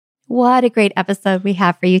What a great episode we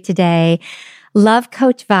have for you today. Love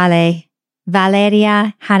coach Valeria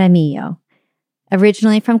Jaramillo,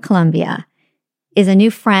 originally from Colombia, is a new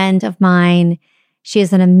friend of mine. She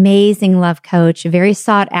is an amazing love coach, very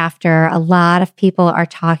sought after. A lot of people are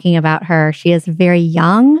talking about her. She is very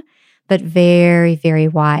young, but very, very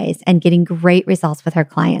wise and getting great results with her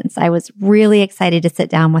clients. I was really excited to sit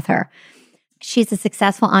down with her. She's a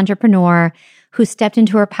successful entrepreneur who stepped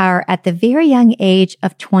into her power at the very young age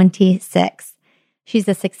of 26. She's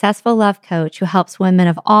a successful love coach who helps women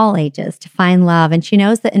of all ages to find love. And she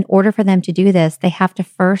knows that in order for them to do this, they have to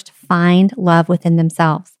first find love within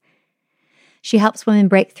themselves. She helps women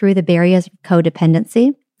break through the barriers of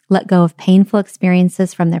codependency, let go of painful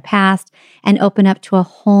experiences from their past, and open up to a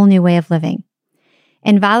whole new way of living.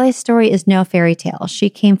 And Vale's story is no fairy tale. She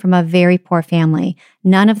came from a very poor family.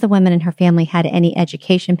 None of the women in her family had any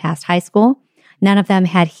education past high school. None of them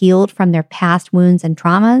had healed from their past wounds and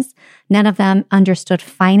traumas. None of them understood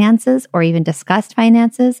finances or even discussed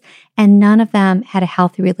finances. And none of them had a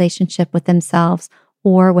healthy relationship with themselves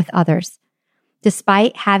or with others.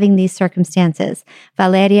 Despite having these circumstances,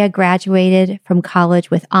 Valeria graduated from college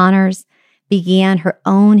with honors, began her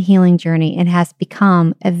own healing journey, and has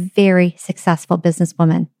become a very successful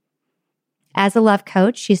businesswoman. As a love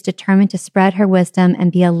coach, she's determined to spread her wisdom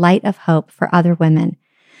and be a light of hope for other women.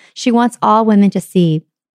 She wants all women to see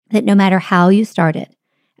that no matter how you started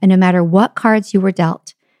and no matter what cards you were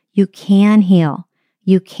dealt, you can heal,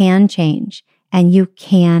 you can change, and you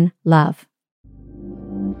can love.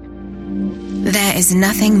 There is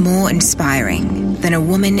nothing more inspiring than a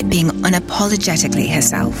woman being unapologetically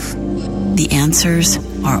herself. The answers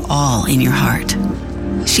are all in your heart.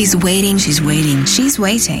 She's waiting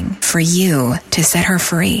for you to set her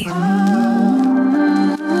free.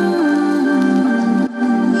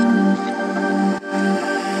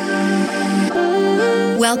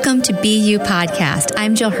 Welcome to Be You Podcast.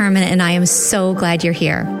 I'm Jill Herman, and I am so glad you're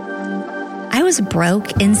here. I was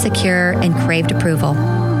broke, insecure, and craved approval.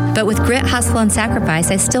 But with grit, hustle, and sacrifice,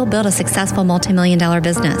 I still built a successful multi-million-dollar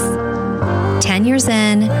business. 10 years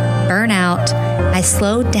in, burnout, I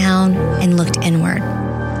slowed down and looked inward.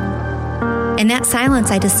 In that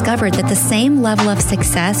silence, I discovered that the same level of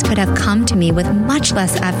success could have come to me with much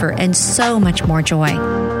less effort and so much more joy.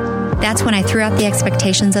 That's when I threw out the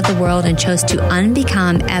expectations of the world and chose to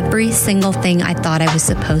unbecome every single thing I thought I was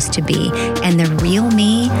supposed to be. And the real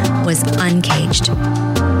me was uncaged.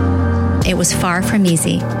 It was far from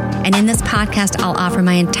easy. And in this podcast, I'll offer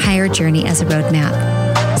my entire journey as a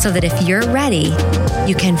roadmap so that if you're ready,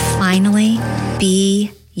 you can finally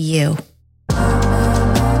be you.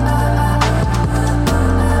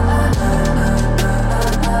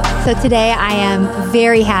 So today I am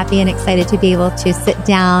very happy and excited to be able to sit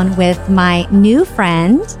down with my new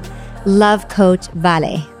friend, love coach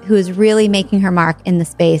Vale, who is really making her mark in the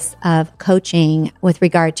space of coaching with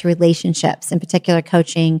regard to relationships, in particular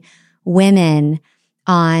coaching women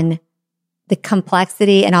on the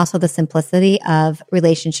complexity and also the simplicity of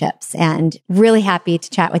relationships. And really happy to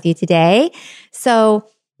chat with you today. So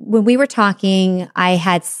when we were talking, I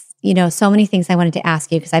had so many things I wanted to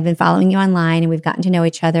ask you because I've been following you online and we've gotten to know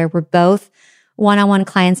each other. We're both one-on-one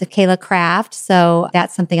clients of Kayla Craft. So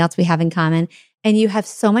that's something else we have in common. And you have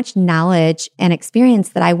so much knowledge and experience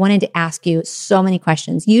that I wanted to ask you so many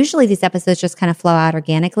questions. Usually these episodes just kind of flow out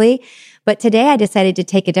organically. But today I decided to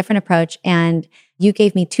take a different approach and you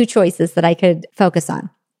gave me two choices that I could focus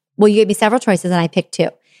on. Well, you gave me several choices and I picked two.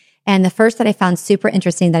 And the first that I found super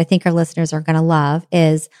interesting that I think our listeners are going to love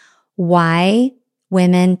is why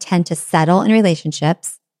women tend to settle in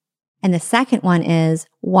relationships. And the second one is,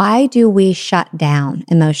 why do we shut down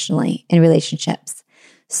emotionally in relationships?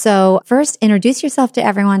 So first, introduce yourself to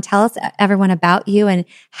everyone. Tell us everyone about you and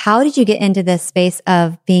how did you get into this space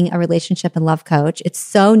of being a relationship and love coach? It's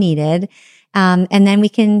so needed. And then we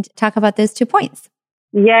can talk about those 2 points.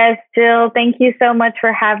 Yes, Jill, thank you so much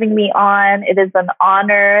for having me on. It is an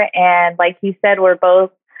honor. And like you said, we're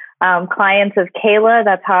both clients of Kayla.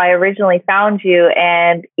 That's how I originally found you.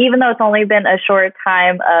 And even though it's only been a short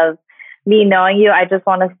time of me knowing you, I just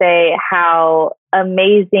want to say how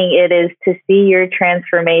amazing it is to see your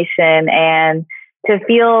transformation and to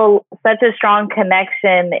feel such a strong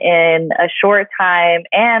connection in a short time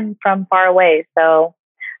and from far away. So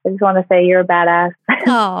I just want to say you're a badass.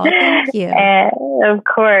 Oh, thank you. And of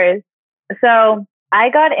course. So I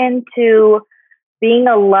got into being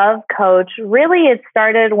a love coach. Really, it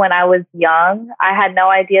started when I was young. I had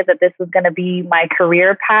no idea that this was going to be my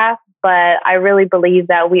career path, but I really believe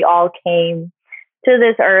that we all came to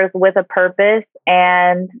this earth with a purpose,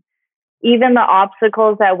 and even the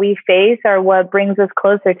obstacles that we face are what brings us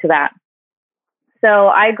closer to that. So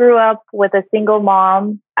I grew up with a single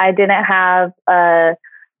mom. I didn't have a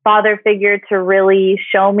father figure to really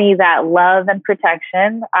show me that love and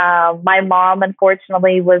protection. My mom,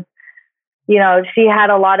 unfortunately, was, she had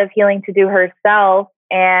a lot of healing to do herself,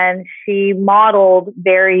 and she modeled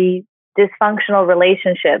very dysfunctional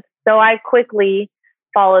relationships. So I quickly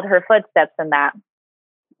followed her footsteps in that.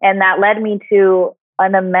 And that led me to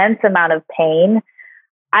an immense amount of pain.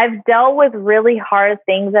 I've dealt with really hard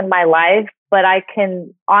things in my life, but I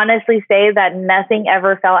can honestly say that nothing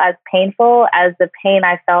ever felt as painful as the pain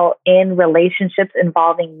I felt in relationships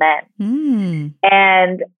involving men.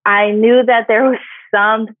 And I knew that there was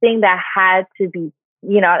something that had to be,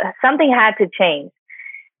 something had to change.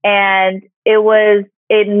 And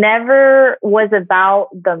it never was about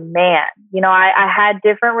the man. I had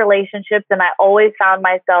different relationships, and I always found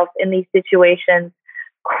myself in these situations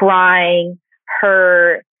crying,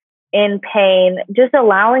 hurt, in pain, just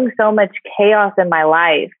allowing so much chaos in my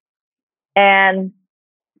life. And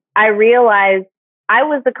I realized I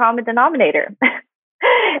was the common denominator.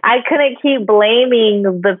 I couldn't keep blaming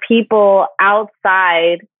the people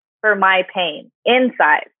outside for my pain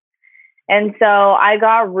inside. And so I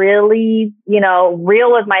got really,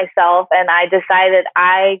 real with myself, and I decided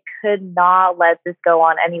I could not let this go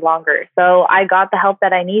on any longer. So I got the help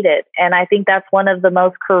that I needed. And I think that's one of the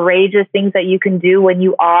most courageous things that you can do when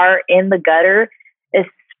you are in the gutter,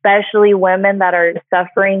 especially women that are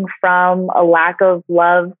suffering from a lack of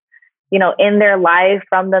love, in their life,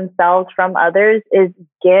 from themselves, from others, is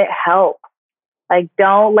get help. Like,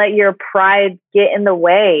 don't let your pride get in the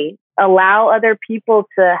way. Allow other people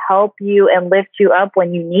to help you and lift you up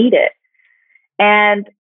when you need it. And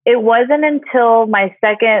it wasn't until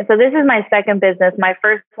so this is my second business. My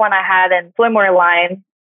first one I had in swimwear line,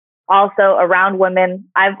 also around women.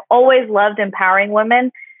 I've always loved empowering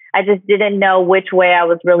women. I just didn't know which way I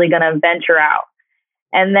was really going to venture out.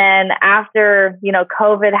 And then after,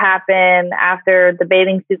 COVID happened, after the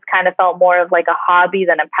bathing suits kind of felt more of like a hobby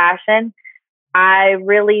than a passion, I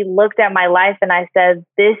really looked at my life and I said,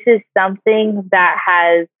 this is something that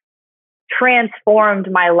has transformed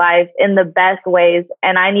my life in the best ways,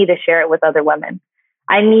 and I need to share it with other women.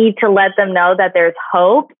 I need to let them know that there's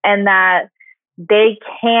hope and that they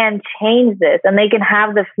can change this and they can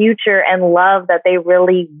have the future and love that they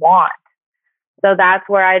really want. So that's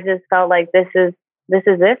where I just felt like this is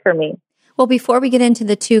it for me. Well, before we get into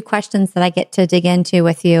the two questions that I get to dig into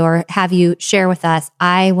with you or have you share with us,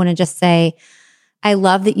 I want to just say, I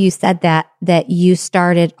love that you said that you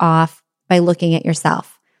started off by looking at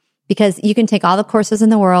yourself, because you can take all the courses in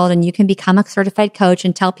the world and you can become a certified coach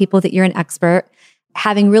and tell people that you're an expert,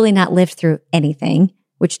 having really not lived through anything,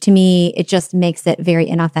 which to me, it just makes it very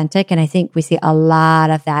inauthentic. And I think we see a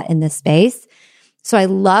lot of that in this space. So I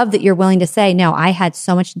love that you're willing to say, no, I had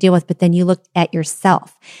so much to deal with, but then you looked at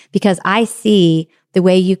yourself, because I see the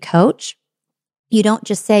way you coach. You don't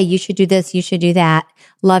just say, you should do this, you should do that.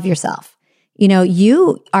 Love yourself.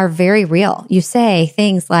 You are very real. You say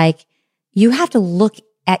things like, you have to look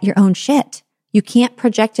at your own shit. You can't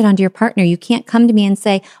project it onto your partner. You can't come to me and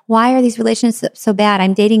say, why are these relationships so bad?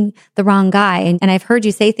 I'm dating the wrong guy. And I've heard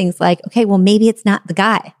you say things like, okay, well, maybe it's not the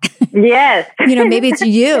guy. Yes. Maybe it's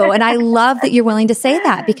you. And I love that you're willing to say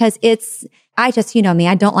that, because I just, me,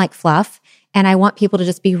 I don't like fluff. And I want people to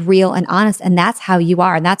just be real and honest. And that's how you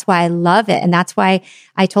are. And that's why I love it. And that's why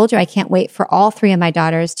I told you I can't wait for all three of my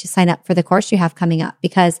daughters to sign up for the course you have coming up,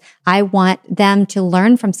 because I want them to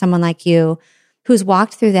learn from someone like you who's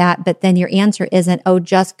walked through that. But then your answer isn't, oh,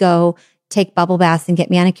 just go take bubble baths and get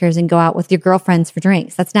manicures and go out with your girlfriends for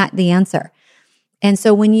drinks. That's not the answer. And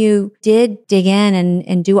so when you did dig in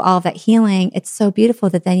and do all of that healing, it's so beautiful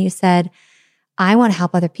that then you said, I want to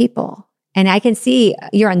help other people. And I can see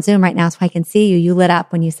you're on Zoom right now, so I can see you. You lit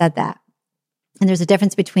up when you said that. And there's a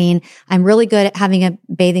difference between, I'm really good at having a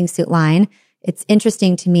bathing suit line. It's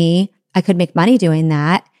interesting to me. I could make money doing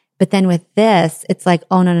that. But then with this, it's like,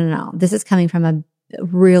 oh, no. This is coming from a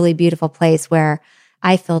really beautiful place where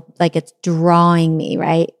I feel like it's drawing me,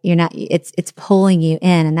 right? It's pulling you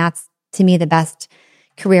in. And that's, to me, the best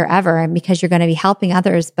career ever. And because you're going to be helping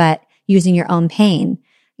others, but using your own pain,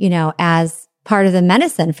 as part of the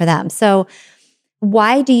medicine for them. So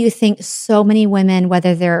why do you think so many women,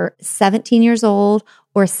 whether they're 17 years old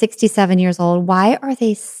or 67 years old, why are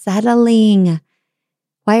they settling?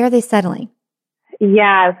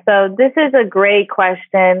 Yeah, so this is a great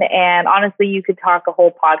question. And honestly, you could talk a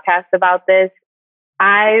whole podcast about this.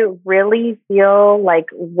 I really feel like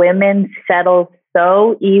women settle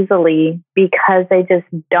so easily because they just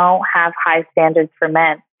don't have high standards for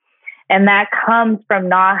men. And that comes from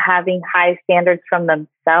not having high standards from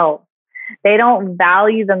themselves. They don't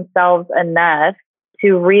value themselves enough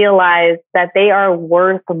to realize that they are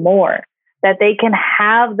worth more, that they can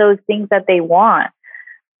have those things that they want.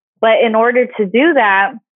 But in order to do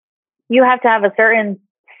that, you have to have a certain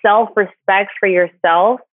self-respect for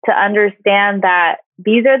yourself to understand that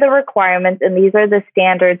these are the requirements and these are the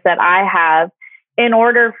standards that I have in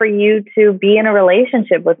order for you to be in a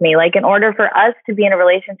relationship with me. Like, in order for us to be in a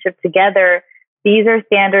relationship together, these are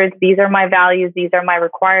standards, these are my values, these are my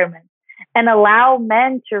requirements. And allow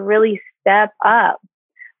men to really step up.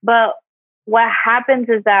 But what happens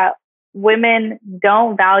is that women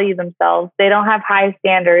don't value themselves. They don't have high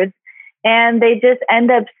standards, and they just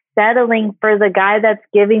end up settling for the guy that's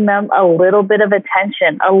giving them a little bit of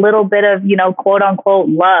attention, a little bit of, quote unquote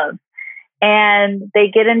love. And they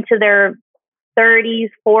get into their 30s,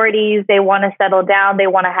 40s. They want to settle down. They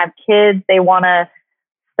want to have kids. They want to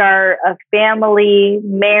start a family,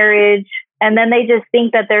 marriage. And then they just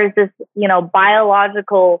think that there's this,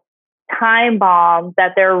 biological time bomb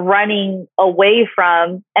that they're running away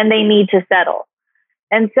from, and they need to settle.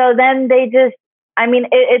 And so then they just,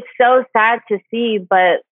 it's so sad to see,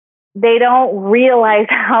 but they don't realize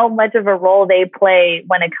how much of a role they play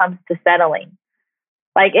when it comes to settling.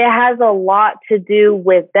 Like, it has a lot to do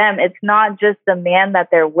with them. It's not just the man that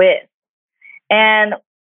they're with. And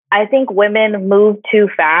I think women move too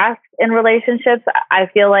fast in relationships. I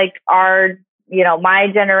feel like my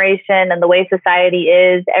generation and the way society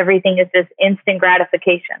is, everything is just instant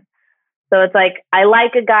gratification. So it's like, I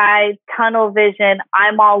like a guy, tunnel vision,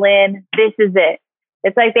 I'm all in, this is it.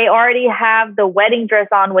 It's like they already have the wedding dress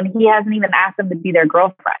on when he hasn't even asked them to be their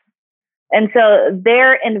girlfriend. And so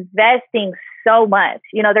they're investing so much,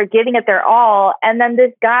 they're giving it their all. And then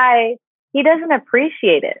this guy, he doesn't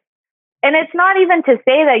appreciate it. And it's not even to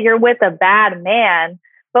say that you're with a bad man,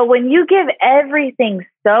 but when you give everything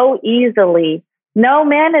so easily, no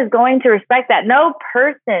man is going to respect that. No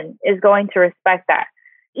person is going to respect that.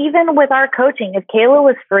 Even with our coaching, if Kayla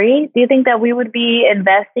was free, do you think that we would be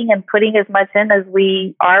investing and putting as much in as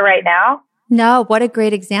we are right now? No, what a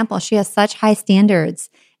great example. She has such high standards,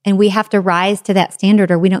 and we have to rise to that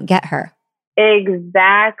standard or we don't get her.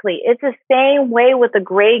 Exactly. It's the same way with a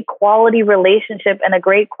great quality relationship and a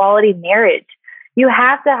great quality marriage. You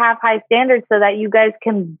have to have high standards so that you guys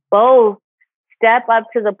can both step up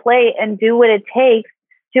to the plate and do what it takes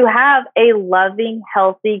to have a loving,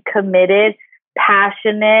 healthy, committed,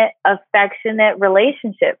 passionate, affectionate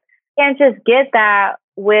relationship. You can't just get that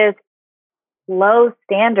with low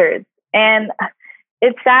standards. And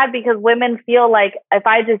it's sad because women feel like if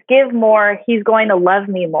I just give more, he's going to love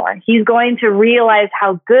me more. He's going to realize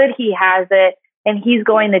how good he has it, and he's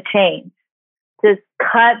going to change. Just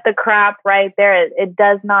cut the crap right there. It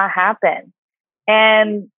does not happen.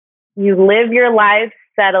 And you live your life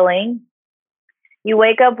settling. You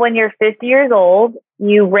wake up when you're 50 years old.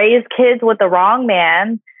 You raise kids with the wrong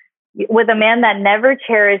man, with a man that never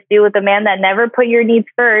cherished you, with a man that never put your needs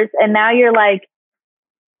first. And now you're like,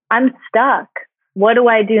 I'm stuck. What do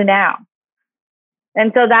I do now?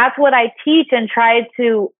 And so that's what I teach and try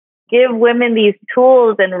to give women these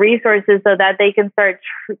tools and resources so that they can start,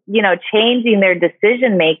 changing their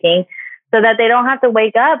decision making so that they don't have to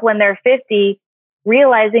wake up when they're 50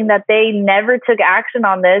 realizing that they never took action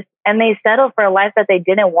on this and they settle for a life that they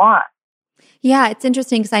didn't want. Yeah, it's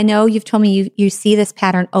interesting because I know you've told me you see this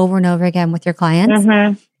pattern over and over again with your clients,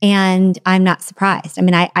 and I'm not surprised.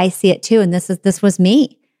 I see it too, and this was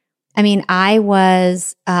me. I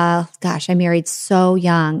was, I married so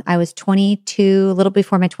young. I was 22, a little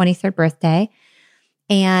before my 23rd birthday,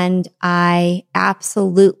 and I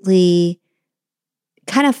absolutely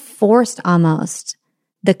kind of forced almost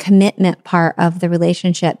the commitment part of the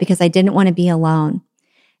relationship because I didn't want to be alone.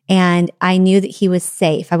 And I knew that he was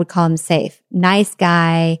safe. I would call him safe. Nice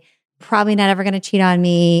guy, probably not ever going to cheat on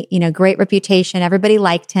me, great reputation. Everybody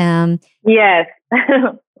liked him. Yes.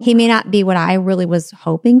 He may not be what I really was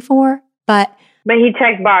hoping for, but he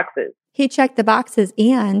checked boxes. He checked the boxes.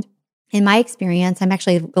 And in my experience, I'm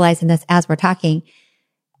actually realizing this as we're talking,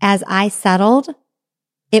 as I settled,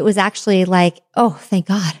 it was actually like, oh, thank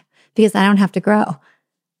God, because I don't have to grow.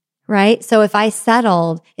 Right? So if I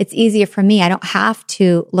settled, it's easier for me. I don't have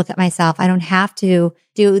to look at myself. I don't have to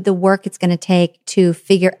do the work it's going to take to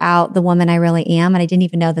figure out the woman I really am. And I didn't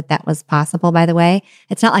even know that was possible, by the way.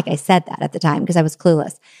 It's not like I said that at the time because I was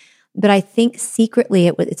clueless. But I think secretly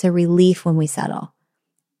it's a relief when we settle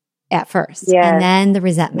at first. Yes. And then the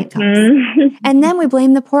resentment comes. And then we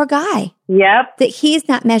blame the poor guy. Yep. That he's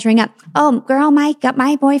not measuring up. Oh, girl, my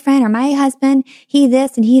boyfriend or my husband, he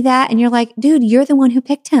this and he that. And you're like, dude, you're the one who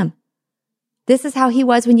picked him. This is how he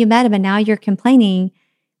was when you met him. And now you're complaining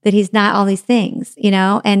that he's not all these things,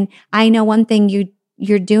 And I know one thing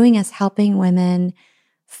you're doing is helping women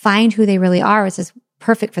find who they really are, which is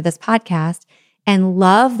perfect for this podcast, and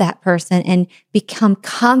love that person and become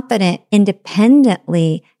confident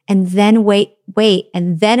independently, and then wait,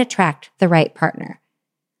 and then attract the right partner.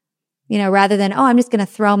 Rather than, I'm just going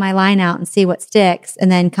to throw my line out and see what sticks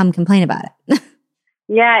and then come complain about it.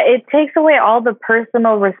 Yeah, it takes away all the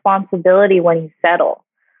personal responsibility when you settle.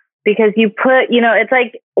 Because you put, it's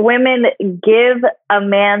like women give a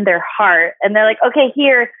man their heart and they're like, okay,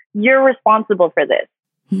 here, you're responsible for this.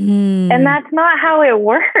 And that's not how it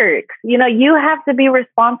works. You have to be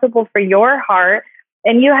responsible for your heart,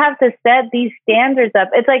 and you have to set these standards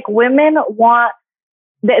up. It's like women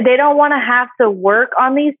they don't want to have to work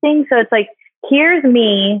on these things. So it's like, here's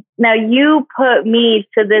me. Now you put me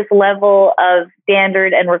to this level of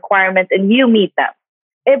standard and requirements and you meet them.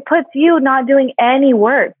 It puts you not doing any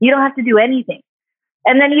work. You don't have to do anything.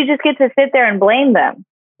 And then you just get to sit there and blame them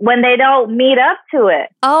when they don't meet up to it.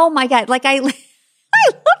 Oh my God. Like I'm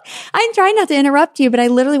trying not to interrupt you, but I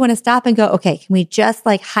literally want to stop and go, okay, can we just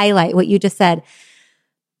highlight what you just said?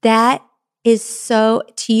 That is so,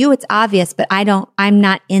 to you, it's obvious, but I'm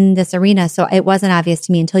not in this arena. So it wasn't obvious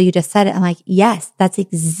to me until you just said it. I'm like, yes, that's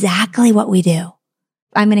exactly what we do.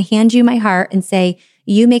 I'm going to hand you my heart and say,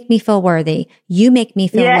 you make me feel worthy. You make me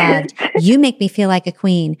feel loved. You make me feel like a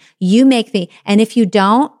queen. You make me, and if you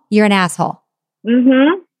don't, you're an asshole.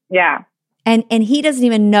 Mm-hmm. Yeah. And he doesn't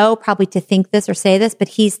even know probably to think this or say this, but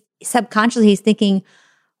he's subconsciously, thinking,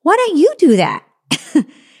 why don't you do that?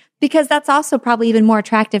 Because that's also probably even more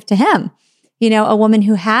attractive to him. A woman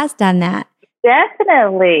who has done that.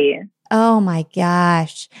 Definitely. Oh my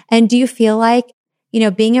gosh. And do you feel like,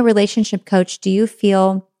 being a relationship coach, do you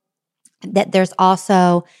feel that there's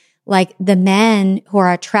also the men who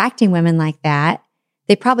are attracting women like that,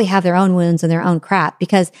 they probably have their own wounds and their own crap,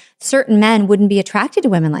 because certain men wouldn't be attracted to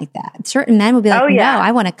women like that. Certain men would be like, no,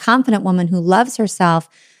 I want a confident woman who loves herself,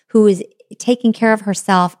 who is taking care of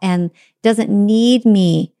herself and doesn't need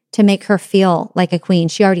me to make her feel like a queen.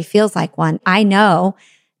 She already feels like one. I know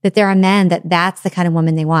that there are men that's the kind of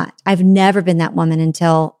woman they want. I've never been that woman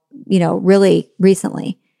until, really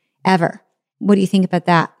recently, ever. What do you think about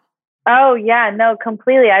that? Oh, yeah, no,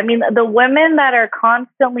 completely. I mean, the women that are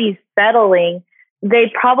constantly settling,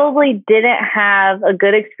 they probably didn't have a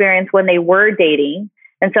good experience when they were dating.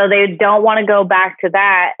 And so they don't want to go back to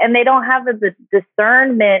that. And they don't have the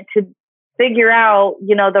discernment to figure out,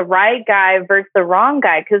 the right guy versus the wrong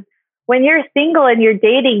guy. Because when you're single and you're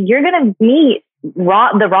dating, you're going to meet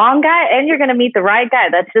the wrong guy and you're going to meet the right guy.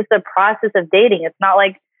 That's just the process of dating. It's not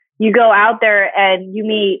like you go out there and you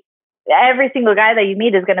meet every single guy that you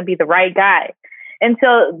meet is going to be the right guy. And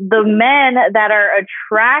so the men that are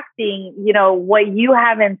attracting, what you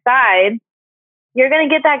have inside, you're going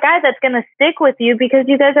to get that guy that's going to stick with you because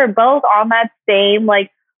you guys are both on that same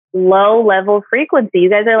low level frequency. You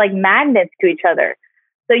guys are like magnets to each other.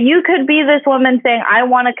 So you could be this woman saying, I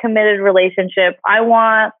want a committed relationship. I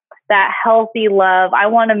want that healthy love. I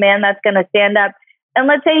want a man that's going to stand up. And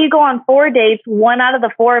let's say you go on 4 dates, 1 out of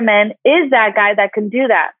the 4 men is that guy that can do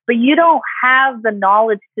that. But you don't have the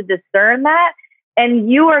knowledge to discern that. And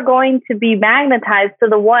you are going to be magnetized to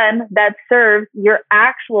the one that serves your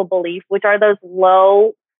actual belief, which are those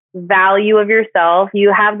low value of yourself.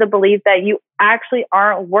 You have the belief that you actually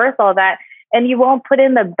aren't worth all that. And you won't put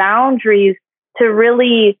in the boundaries to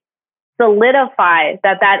really solidify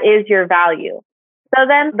that is your value. So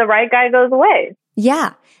then the right guy goes away.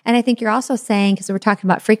 Yeah. And I think you're also saying, because we're talking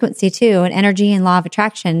about frequency too, and energy and law of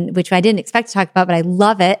attraction, which I didn't expect to talk about, but I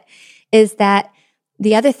love it, is that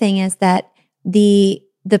the other thing is that the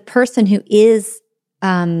person who is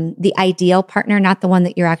the ideal partner, not the one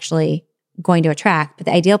that you're actually going to attract, but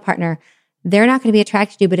the ideal partner, they're not going to be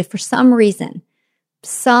attracted to you. But if for some reason,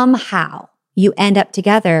 somehow you end up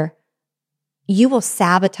together, you will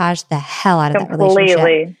sabotage the hell out of that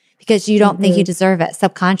relationship because you don't think you deserve it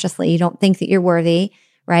subconsciously. You don't think that you're worthy,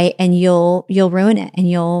 right? And you'll ruin it, and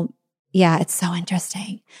it's so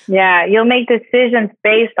interesting. Yeah, you'll make decisions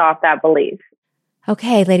based off that belief.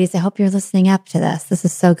 Okay, ladies, I hope you're listening up to this. This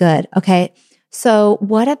is so good. Okay, so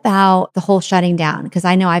what about the whole shutting down? Because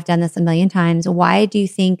I know I've done this a million times. Why do you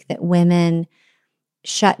think that women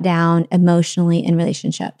shut down emotionally in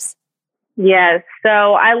relationships? Yes. So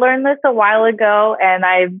I learned this a while ago, and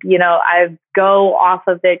I go off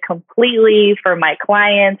of it completely for my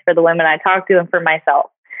clients, for the women I talk to, and for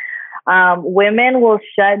myself. Women will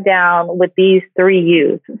shut down with these 3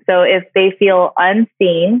 U's. So if they feel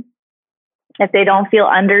unseen, if they don't feel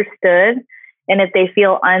understood, and if they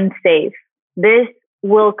feel unsafe, this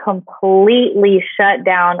will completely shut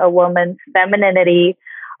down a woman's femininity,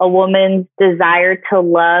 a woman's desire to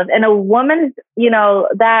love, and a woman's,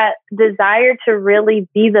 that desire to really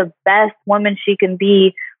be the best woman she can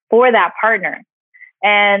be for that partner.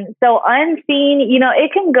 And so unseen,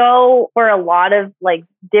 it can go for a lot of like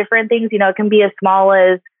different things. It can be as small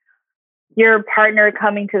as your partner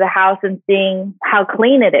coming to the house and seeing how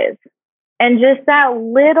clean it is. And just that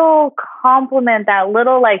little compliment, that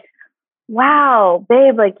little like, wow,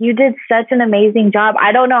 babe, like you did such an amazing job.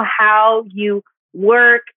 I don't know how you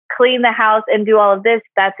work, clean the house, and do all of this.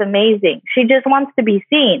 That's amazing. She just wants to be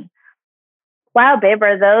seen. Wow, babe,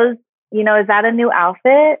 are those, is that a new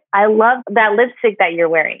outfit? I love that lipstick that you're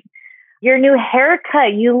wearing. Your new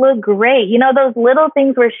haircut, you look great. Those little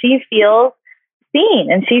things where she feels seen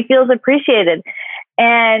and she feels appreciated.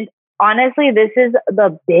 And honestly, this is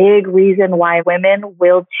the big reason why women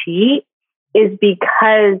will cheat, is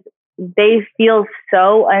because they feel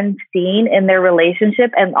so unseen in their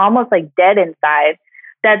relationship and almost like dead inside,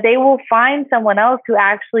 that they will find someone else who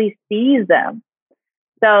actually sees them.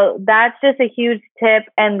 So that's just a huge tip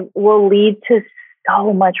and will lead to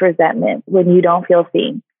so much resentment when you don't feel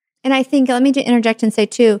seen. And I think, let me just interject and say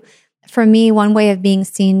too, for me, one way of being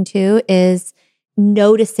seen too is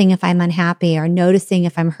noticing if I'm unhappy or noticing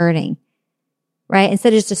if I'm hurting, right?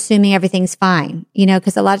 Instead of just assuming everything's fine,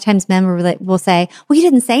 because a lot of times men will say, well, you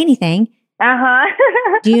didn't say anything.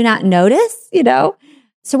 Do you not notice,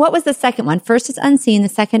 So what was the second one? First is unseen. The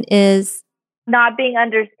second is not being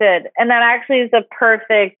understood. And that actually is the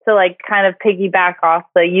perfect to like kind of piggyback off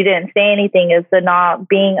the you didn't say anything, is the not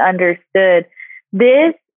being understood.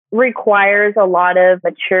 This requires a lot of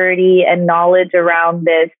maturity and knowledge around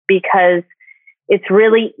this, because it's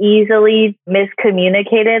really easily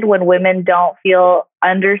miscommunicated when women don't feel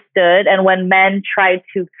understood and when men try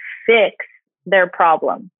to fix their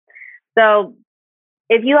problem. So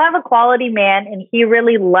if you have a quality man and he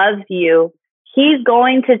really loves you, he's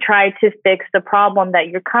going to try to fix the problem that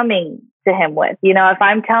you're coming to him with. If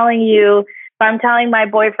I'm telling my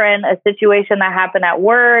boyfriend a situation that happened at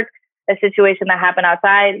work, a situation that happened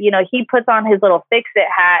outside, he puts on his little fix-it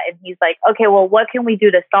hat and he's like, okay, well, what can we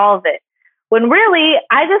do to solve it? When really,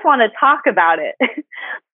 I just want to talk about it.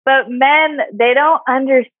 But men, they don't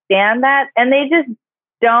understand that, and they just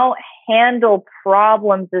don't handle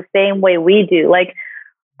problems the same way we do. Like,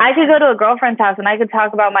 I could go to a girlfriend's house and I could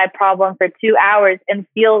talk about my problem for 2 hours and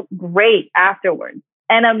feel great afterwards.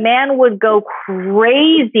 And a man would go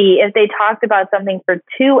crazy if they talked about something for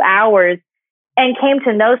 2 hours and came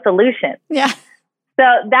to no solution. Yeah. So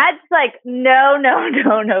that's like, no.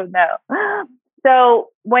 So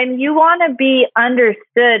when you want to be understood,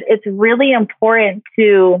 it's really important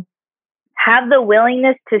to have the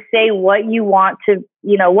willingness to say what you want to,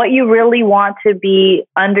 what you really want to be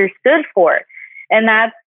understood for. And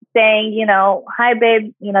that's saying, hi,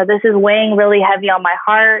 babe, this is weighing really heavy on my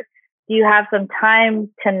heart. Do you have some time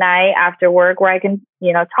tonight after work where I can,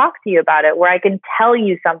 talk to you about it, where I can tell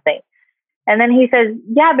you something? And then he says,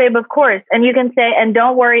 yeah, babe, of course. And you can say, and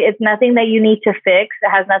don't worry, it's nothing that you need to fix. It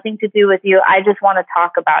has nothing to do with you. I just want to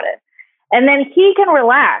talk about it. And then he can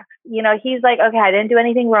relax. He's like, okay, I didn't do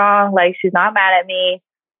anything wrong. Like, she's not mad at me.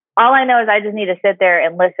 All I know is I just need to sit there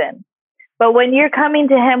and listen. But when you're coming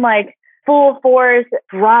to him like full force,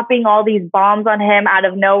 dropping all these bombs on him out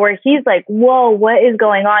of nowhere, he's like, whoa, what is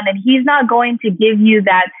going on? And he's not going to give you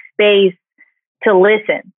that space to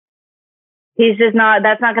listen. He's just not,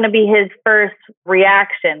 that's not going to be his first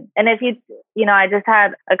reaction. And if I just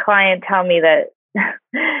had a client tell me that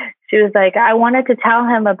she was like, I wanted to tell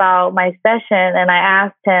him about my session. And I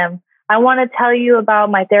asked him, I want to tell you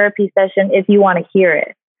about my therapy session if you want to hear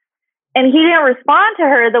it. And he didn't respond to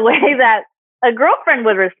her the way that a girlfriend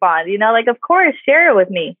would respond, like, of course, share it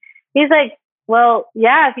with me. He's like, well,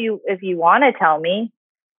 yeah, if you want to tell me.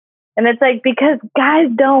 And it's like, because guys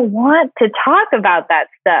don't want to talk about that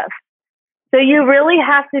stuff. So you really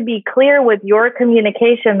have to be clear with your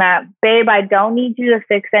communication that, babe, I don't need you to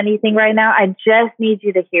fix anything right now. I just need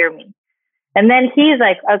you to hear me. And then he's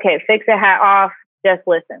like, okay, fix a hat off. Just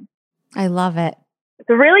listen. I love it. It's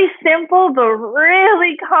really simple, but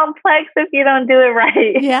really complex if you don't do it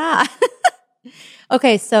right. Yeah.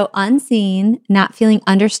 Okay. So unseen, not feeling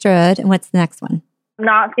understood. And what's the next one?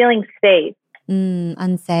 Not feeling safe.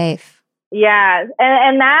 Unsafe. Yeah.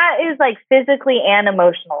 And that is like physically and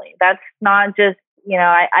emotionally. That's not just,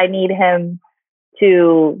 I need him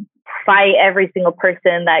to fight every single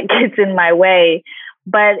person that gets in my way.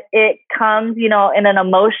 But it comes, in an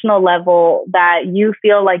emotional level that you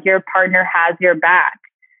feel like your partner has your back,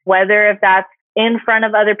 whether if that's in front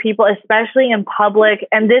of other people, especially in public.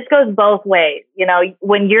 And this goes both ways.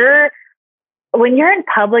 When you're in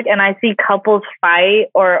public and I see couples fight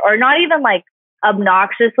or not even like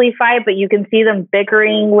obnoxiously fight, but you can see them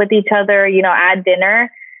bickering with each other, at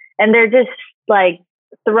dinner. And they're just like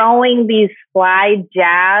throwing these sly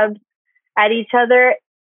jabs at each other.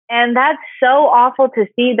 And that's so awful to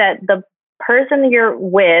see, that the person you're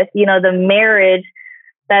with, the marriage,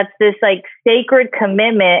 that's this like sacred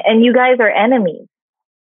commitment, and you guys are enemies.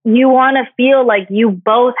 You want to feel like you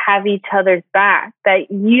both have each other's back, that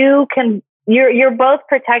you're both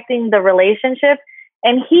protecting the relationship,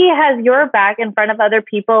 and he has your back in front of other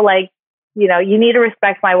people. Like, you need to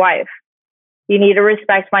respect my wife. You need to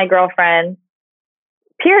respect my girlfriend,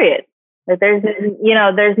 period. That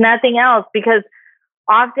there's nothing else, because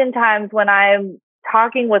oftentimes when I'm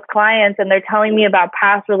talking with clients and they're telling me about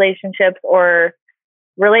past relationships or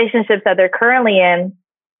relationships that they're currently in,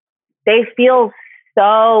 they feel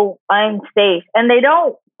so unsafe, and they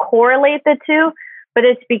don't correlate the two, but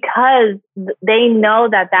it's because they know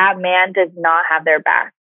that man does not have their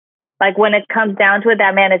back. Like, when it comes down to it,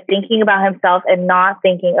 that man is thinking about himself and not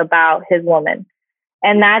thinking about his woman.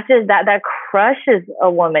 And that crushes a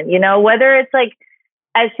woman, whether it's like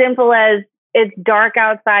as simple as it's dark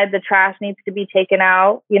outside, the trash needs to be taken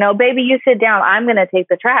out. Baby, you sit down. I'm going to take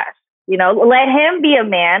the trash. Let him be a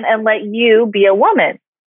man and let you be a woman.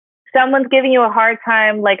 Someone's giving you a hard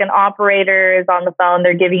time, like an operator is on the phone.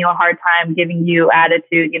 They're giving you a hard time, giving you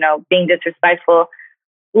attitude, being disrespectful.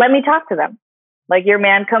 Let me talk to them. Like, your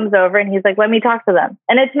man comes over and he's like, let me talk to them.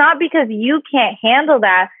 And it's not because you can't handle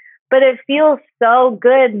that, but it feels so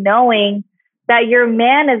good knowing that your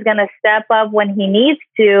man is going to step up when he needs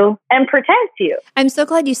to and protect you. I'm so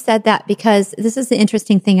glad you said that, because this is the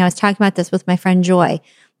interesting thing. I was talking about this with my friend Joy,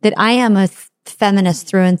 that I am a feminist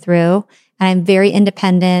through and through, and I'm very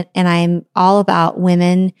independent, and I'm all about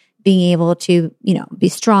women being able to, be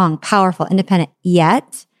strong, powerful, independent.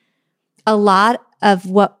 Yet, a lot of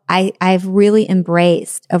what I've really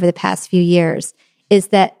embraced over the past few years is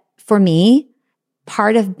that, for me,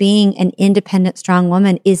 part of being an independent, strong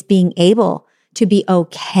woman is being able to be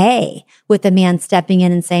okay with a man stepping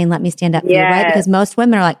in and saying, let me stand up for you, right? Because most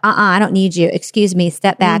women are like, I don't need you. Excuse me,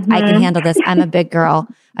 step back. I can handle this. I'm a big girl.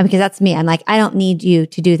 Because that's me. I'm like, I don't need you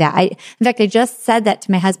to do that. In fact, I just said that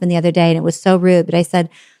to my husband the other day, and it was so rude, but I said,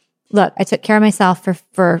 look, I took care of myself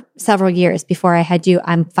for several years before I had you.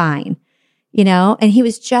 I'm fine, and he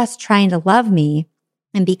was just trying to love me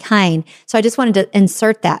and be kind. So I just wanted to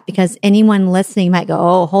insert that, because anyone listening might go,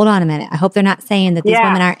 oh, hold on a minute. I hope they're not saying that these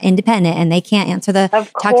women aren't independent and they can't answer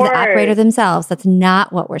talk to the operator themselves. That's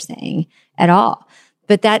not what we're saying at all.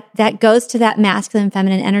 But that goes to that masculine and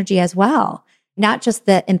feminine energy as well. Not just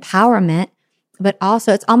the empowerment, but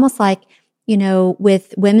also it's almost like,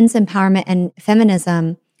 with women's empowerment and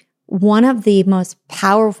feminism, one of the most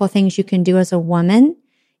powerful things you can do as a woman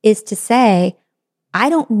is to say, I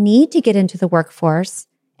don't need to get into the workforce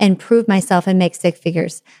and prove myself and make six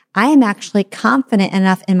figures. I am actually confident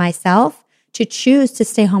enough in myself to choose to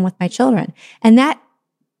stay home with my children. And that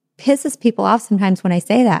pisses people off sometimes when I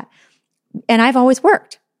say that. And I've always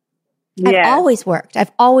worked. I've always worked.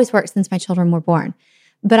 I've always worked since my children were born.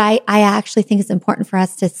 But I actually think it's important for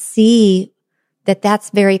us to see that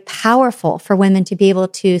that's very powerful for women to be able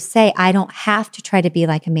to say, I don't have to try to be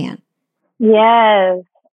like a man. Yes.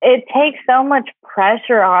 It takes so much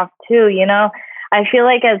pressure off too. I feel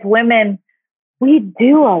like as women, we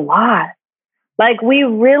do a lot. Like, we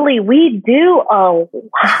do a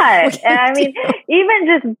lot. And I mean, even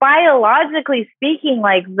just biologically speaking,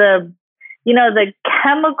 like the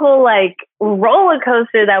chemical like roller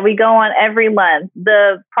coaster that we go on every month,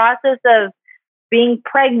 the process of being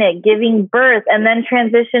pregnant, giving birth, and then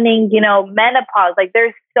transitioning, menopause. Like,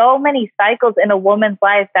 there's so many cycles in a woman's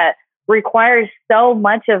life that requires so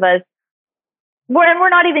much of us. And we're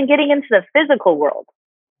not even getting into the physical world.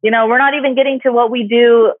 We're not even getting to what we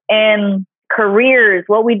do in careers,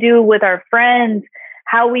 what we do with our friends,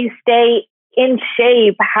 how we stay in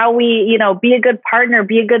shape, how we, be a good partner,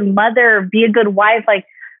 be a good mother, be a good wife. Like,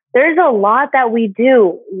 there's a lot that we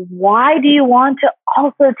do. Why do you want to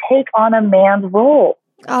also take on a man's role?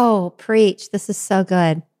 Oh, preach. This is so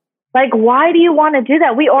good. Like, why do you want to do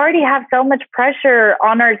that? We already have so much pressure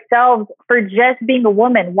on ourselves for just being a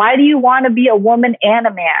woman. Why do you want to be a woman and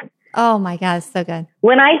a man? Oh my God, so good.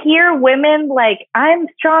 When I hear women like, I'm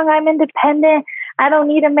strong, I'm independent, I don't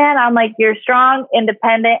need a man, I'm like, you're strong,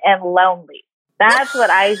 independent, and lonely. That's what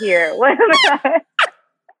I hear. I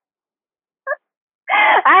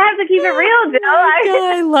have to keep it real, Jill. Oh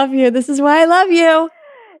God, I love you. This is why I love you.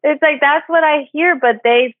 It's like, that's what I hear, but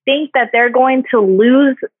they think that they're going to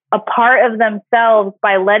lose a part of themselves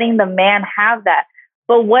by letting the man have that.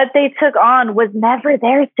 But what they took on was never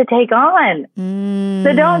theirs to take on.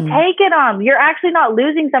 So don't take it on. You're actually not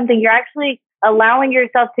losing something. You're actually allowing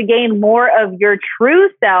yourself to gain more of your true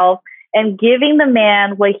self and giving the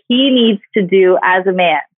man what he needs to do as a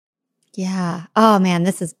man. Yeah. Oh man,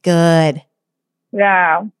 this is good.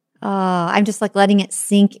 Yeah. Oh, I'm just like letting it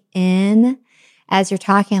sink in as you're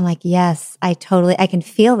talking. I'm like, yes, I can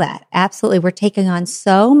feel that. Absolutely. We're taking on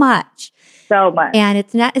so much. So much. And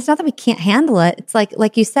it's not that we can't handle it. It's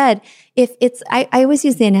like you said, I always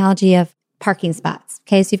use the analogy of parking spots.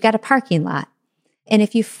 Okay. So you've got a parking lot. And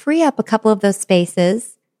if you free up a couple of those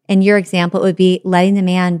spaces, in your example, it would be letting the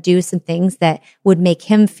man do some things that would make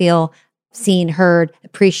him feel seen, heard,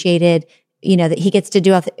 appreciated, that he gets to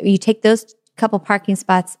do. You take those couple parking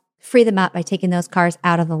spots, free them up by taking those cars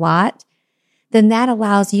out of the lot, then that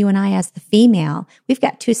allows you and I as the female, we've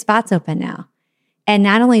got 2 spots open now. And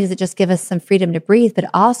not only does it just give us some freedom to breathe, but it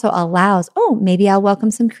also allows, maybe I'll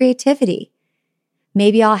welcome some creativity.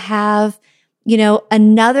 Maybe I'll have,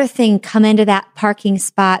 another thing come into that parking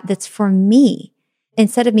spot that's for me.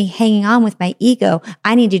 Instead of me hanging on with my ego,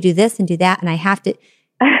 I need to do this and do that, and I have to,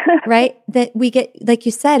 right? That we get, like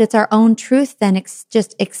you said, it's our own truth then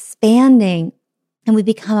just expanding, and we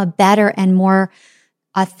become a better and more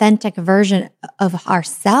authentic version of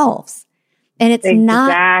ourselves. And it's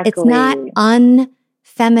not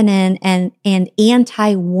unfeminine and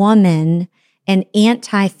anti-woman and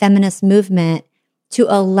anti-feminist movement to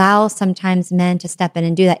allow sometimes men to step in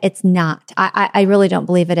and do that. It's not. I really don't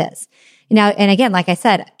believe it is. And again, like I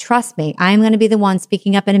said, trust me, I'm going to be the one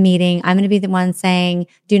speaking up in a meeting. I'm going to be the one saying,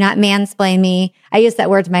 do not mansplain me. I use that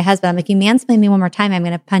word to my husband. I'm like, you mansplain me one more time, I'm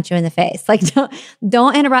going to punch you in the face. Like,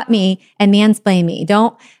 don't interrupt me and mansplain me.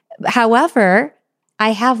 However,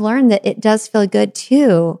 I have learned that it does feel good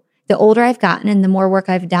too. The older I've gotten and the more work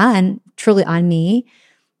I've done truly on me,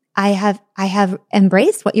 I have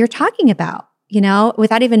embraced what you're talking about,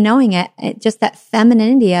 without even knowing it. Just that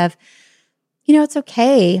femininity of, it's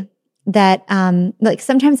okay that, like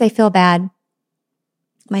sometimes I feel bad.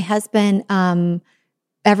 My husband,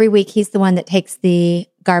 every week he's the one that takes the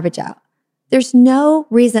garbage out. There's no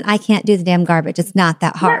reason I can't do the damn garbage. It's not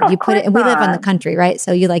that hard. No, You put it, and we live on the country, right?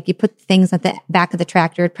 So you put things at the back of the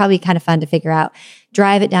tractor. It'd probably be kind of fun to figure out.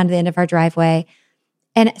 Drive it down to the end of our driveway.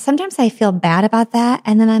 And sometimes I feel bad about that.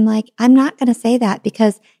 And then I'm like, I'm not going to say that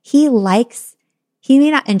because he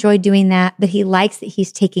may not enjoy doing that, but he likes that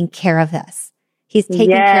he's taking care of us. He's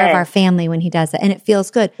taking care of our family when he does it. And it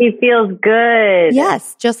feels good. He feels good.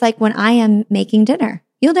 Yes. Just like when I am making dinner.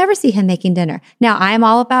 You'll never see him making dinner. Now, I am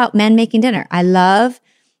all about men making dinner. I love,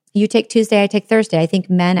 you take Tuesday, I take Thursday. I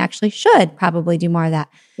think men actually should probably do more of that.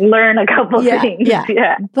 Learn a couple things.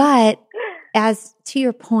 Yeah. But as to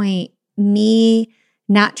your point, me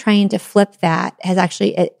not trying to flip that has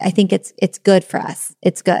actually, I think it's good for us.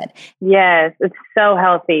 It's good. Yes, it's so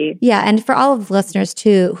healthy. Yeah. And for all of the listeners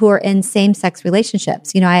too, who are in same-sex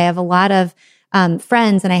relationships, I have a lot of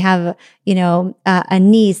friends, and I have, a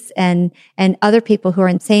niece and other people who are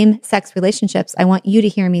in same-sex relationships. I want you to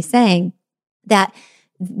hear me saying that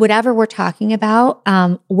whatever we're talking about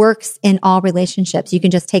works in all relationships. You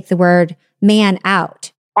can just take the word man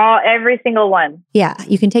out. Every single one. Yeah,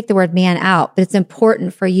 you can take the word man out, but it's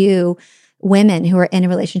important for you women who are in a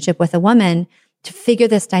relationship with a woman to figure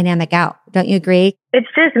this dynamic out. Don't you agree? It's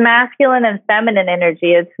just masculine and feminine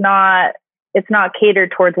energy. It's not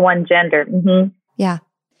catered towards one gender. Mm-hmm. Yeah.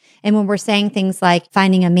 And when we're saying things like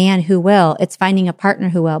finding a man who will, it's finding a partner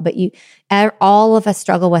who will. But all of us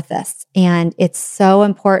struggle with this. And it's so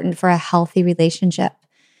important for a healthy relationship.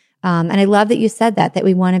 And I love that you said that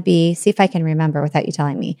we want to see if I can remember without you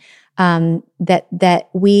telling me, that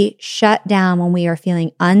we shut down when we are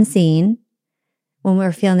feeling unseen, when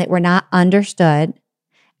we're feeling that we're not understood,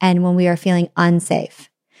 and when we are feeling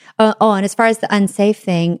unsafe. And as far as the unsafe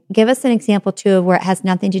thing, give us an example too of where it has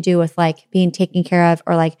nothing to do with like being taken care of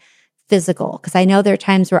or like physical. Because I know there are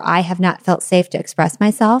times where I have not felt safe to express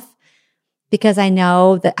myself because I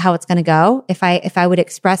know that how it's going to go. If I would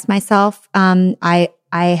express myself, I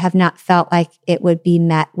have not felt like it would be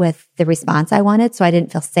met with the response I wanted. So I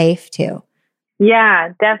didn't feel safe to. Yeah,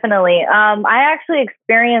 definitely. I actually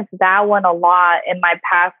experienced that one a lot in my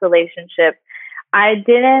past relationship. I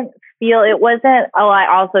didn't feel, I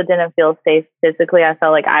also didn't feel safe physically. I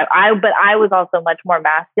felt like but I was also much more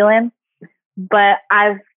masculine, but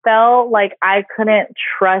I felt like I couldn't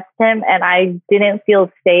trust him and I didn't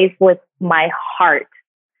feel safe with my heart.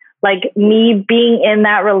 Like me being in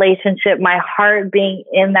that relationship, my heart being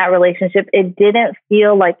in that relationship, it didn't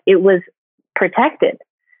feel like it was protected.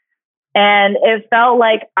 And it felt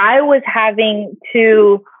like I was having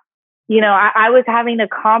to, I was having to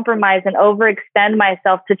compromise and overextend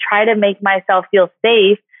myself to try to make myself feel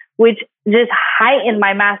safe, which just heightened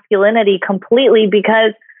my masculinity completely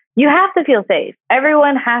because you have to feel safe.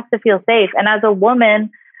 Everyone has to feel safe. And as a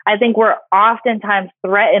woman, I think we're oftentimes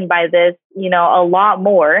threatened by this, a lot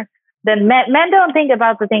more than men. Men don't think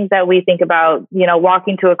about the things that we think about,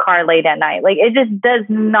 walking to a car late at night. Like, it just does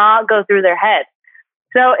not go through their head.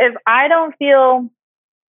 So if I don't feel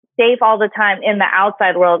safe all the time in the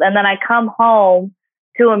outside world, and then I come home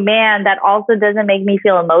to a man that also doesn't make me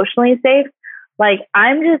feel emotionally safe, like,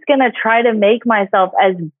 I'm just going to try to make myself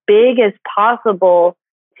as big as possible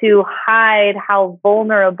to hide how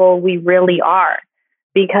vulnerable we really are,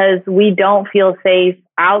 because we don't feel safe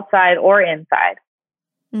outside or inside.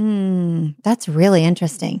 That's really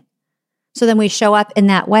interesting. So then we show up in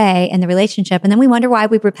that way in the relationship, and then we wonder why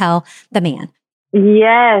we repel the man.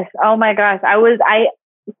 Yes. Oh my gosh. I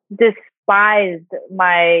despised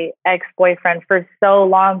my ex-boyfriend for so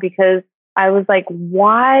long because I was like,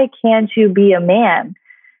 why can't you be a man?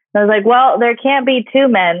 And I was like, well, there can't be two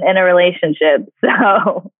men in a relationship.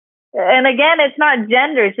 So, and again, it's not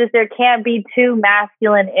gender. It's just there can't be two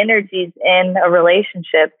masculine energies in a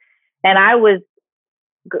relationship. And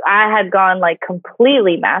I had gone like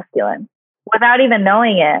completely masculine without even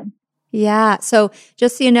knowing it. Yeah. So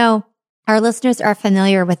just so you know, our listeners are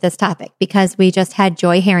familiar with this topic because we just had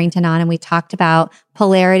Joy Harrington on and we talked about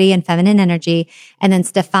polarity and feminine energy. And then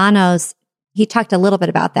Stefanos, he talked a little bit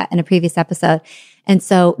about that in a previous episode. And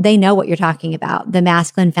so they know what you're talking about, the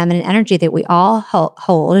masculine, feminine energy that we all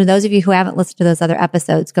hold. And those of you who haven't listened to those other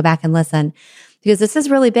episodes, go back and listen, because this is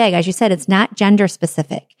really big. As you said, it's not gender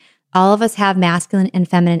specific. All of us have masculine and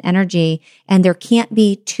feminine energy, and there can't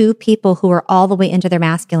be two people who are all the way into their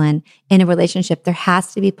masculine in a relationship. There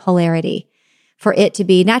has to be polarity for it to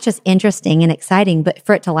be not just interesting and exciting, but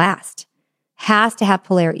for it to last. Has to have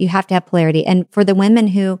polarity. You have to have polarity. And for the women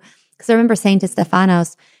who, because I remember saying to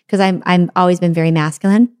Stefanos, because I'm always been very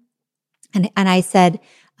masculine, and I said,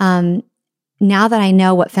 now that I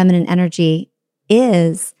know what feminine energy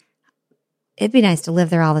is, it'd be nice to live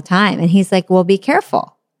there all the time. And he's like, well, be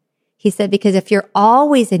careful. He said, because if you're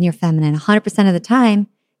always in your feminine 100% of the time,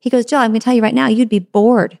 he goes, Jill, I'm going to tell you right now, you'd be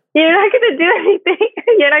bored. You're not going to do anything.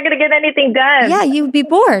 You're not going to get anything done. Yeah, you'd be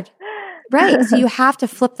bored. Right. So you have to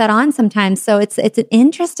flip that on sometimes. So it's an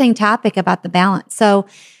interesting topic about the balance. So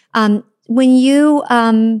when you,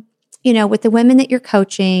 with the women that you're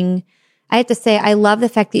coaching, I have to say, I love the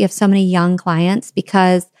fact that you have so many young clients,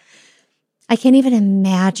 because I can't even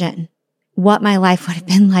imagine what my life would have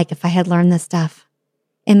been like if I had learned this stuff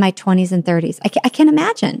in my 20s and 30s. I can't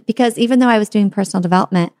imagine, because even though I was doing personal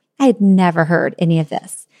development, I had never heard any of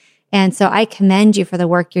this. And so I commend you for the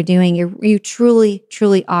work you're doing. You truly,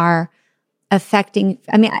 truly are affecting,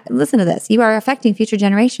 listen to this. You are affecting future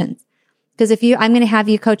generations. Because I'm going to have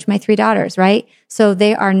you coach my 3 daughters, right? So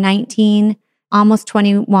they are 19, almost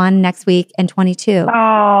 21 next week, and 22.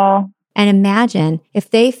 Oh. And imagine if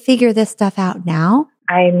they figure this stuff out now.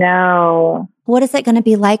 I know. What is it going to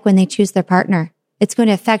be like when they choose their partner? It's going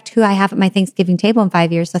to affect who I have at my Thanksgiving table in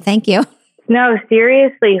 5 years. So thank you. No,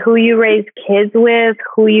 seriously, who you raise kids with,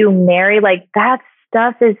 who you marry, like that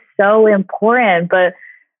stuff is so important. But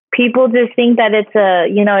people just think that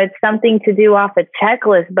it's something to do off a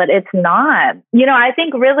checklist, but it's not. I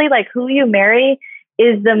think really like who you marry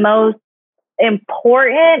is the most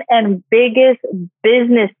important and biggest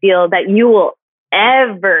business deal that you will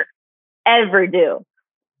ever do.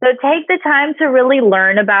 So take the time to really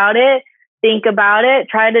learn about it. Think about it,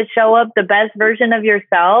 try to show up the best version of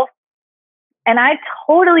yourself. And I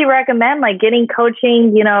totally recommend like getting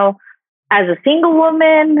coaching, as a single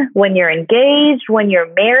woman, when you're engaged, when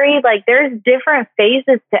you're married, like there's different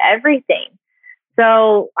phases to everything.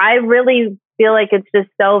 So I really feel like it's just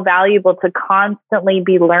so valuable to constantly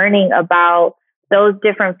be learning about those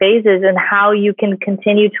different phases and how you can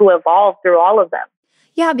continue to evolve through all of them.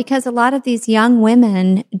 Yeah, because a lot of these young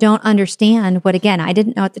women don't understand what, again, I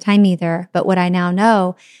didn't know at the time either, but what I now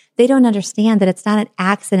know, they don't understand that it's not an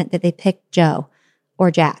accident that they picked Joe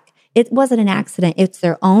or Jack. It wasn't an accident. It's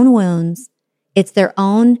their own wounds. It's their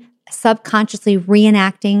own subconsciously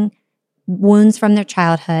reenacting wounds from their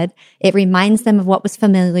childhood. It reminds them of what was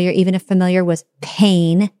familiar, even if familiar was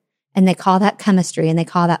pain. And they call that chemistry and they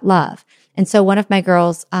call that love. And so one of my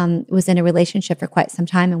girls was in a relationship for quite some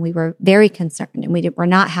time, and we were very concerned, and we were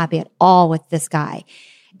not happy at all with this guy.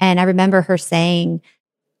 And I remember her saying,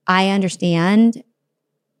 I understand.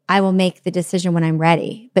 I will make the decision when I'm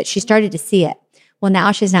ready. But she started to see it. Well,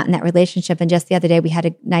 now she's not in that relationship. And just the other day, we had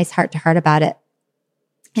a nice heart-to-heart about it.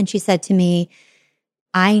 And she said to me,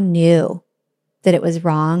 I knew that it was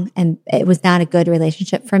wrong and it was not a good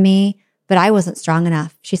relationship for me, but I wasn't strong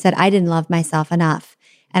enough. She said, I didn't love myself enough.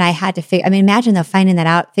 And I had to imagine though, figuring that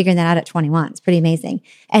out at 21. It's pretty amazing.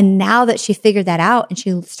 And now that she figured that out and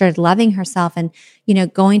she started loving herself and,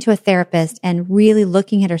 going to a therapist and really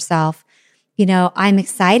looking at herself, I'm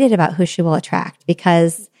excited about who she will attract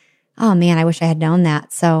because, oh man, I wish I had known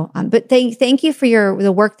that. So, but thank you for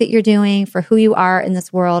the work that you're doing, for who you are in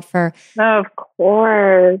this world, for of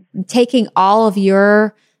course taking all of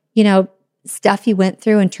your, stuff you went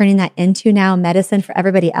through and turning that into now medicine for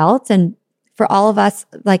everybody else. And for all of us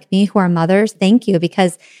like me who are mothers, thank you,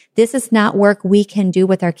 because this is not work we can do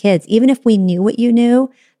with our kids. Even if we knew what you knew,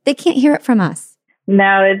 they can't hear it from us.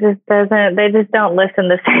 No, it just doesn't. They just don't listen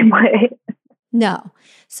the same way. No.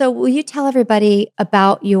 So will you tell everybody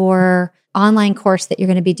about your online course that you're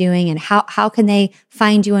going to be doing and how can they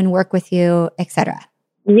find you and work with you, et cetera?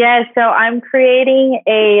 Yes. So I'm creating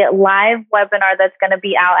a live webinar that's going to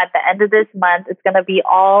be out at the end of this month. It's going to be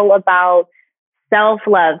all about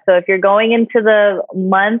self-love. So if you're going into the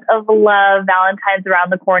month of love, Valentine's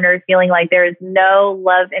around the corner, feeling like there is no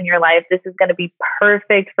love in your life, this is going to be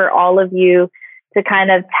perfect for all of you to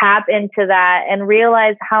kind of tap into that and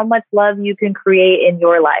realize how much love you can create in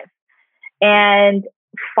your life. And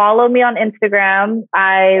follow me on Instagram.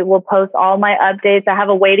 I will post all my updates. I have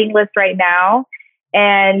a waiting list right now,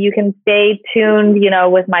 and you can stay tuned,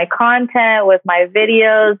 with my content, with my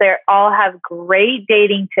videos. They all have great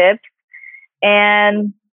dating tips.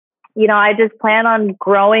 And, I just plan on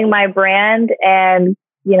growing my brand and,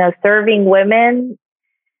 serving women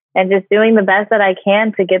and just doing the best that I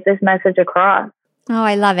can to get this message across. Oh,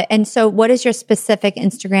 I love it. And so what is your specific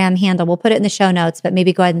Instagram handle? We'll put it in the show notes, but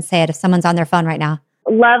maybe go ahead and say it if someone's on their phone right now.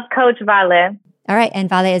 Love Coach Vale. All right. And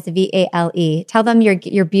Vale is Vale. Tell them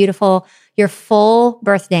your beautiful, your full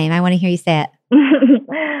birth name. I want to hear you say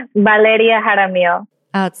it. Valeria Jaramillo.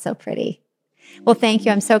 Oh, it's so pretty. Well, thank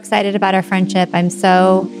you. I'm so excited about our friendship. I'm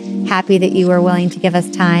so happy that you were willing to give us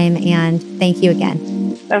time, and thank you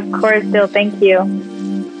again. Of course, Jill. Thank you.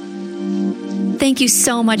 Thank you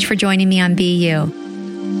so much for joining me on Be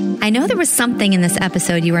You. I know there was something in this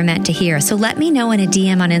episode you were meant to hear, so let me know in a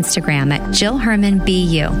DM on Instagram at Jill Herman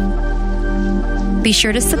BU. Be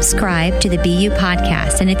sure to subscribe to the Be You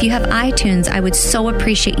podcast, and if you have iTunes, I would so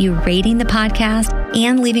appreciate you rating the podcast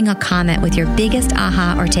and leaving a comment with your biggest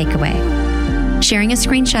aha or takeaway. Sharing a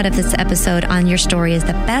screenshot of this episode on your story is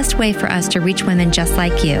the best way for us to reach women just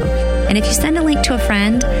like you. And if you send a link to a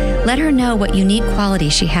friend, let her know what unique quality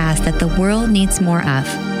she has that the world needs more of.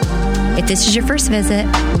 If this is your first visit,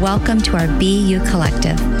 welcome to our Be You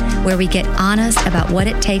Collective, where we get honest about what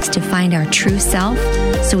it takes to find our true self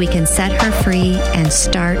so we can set her free and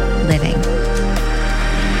start living.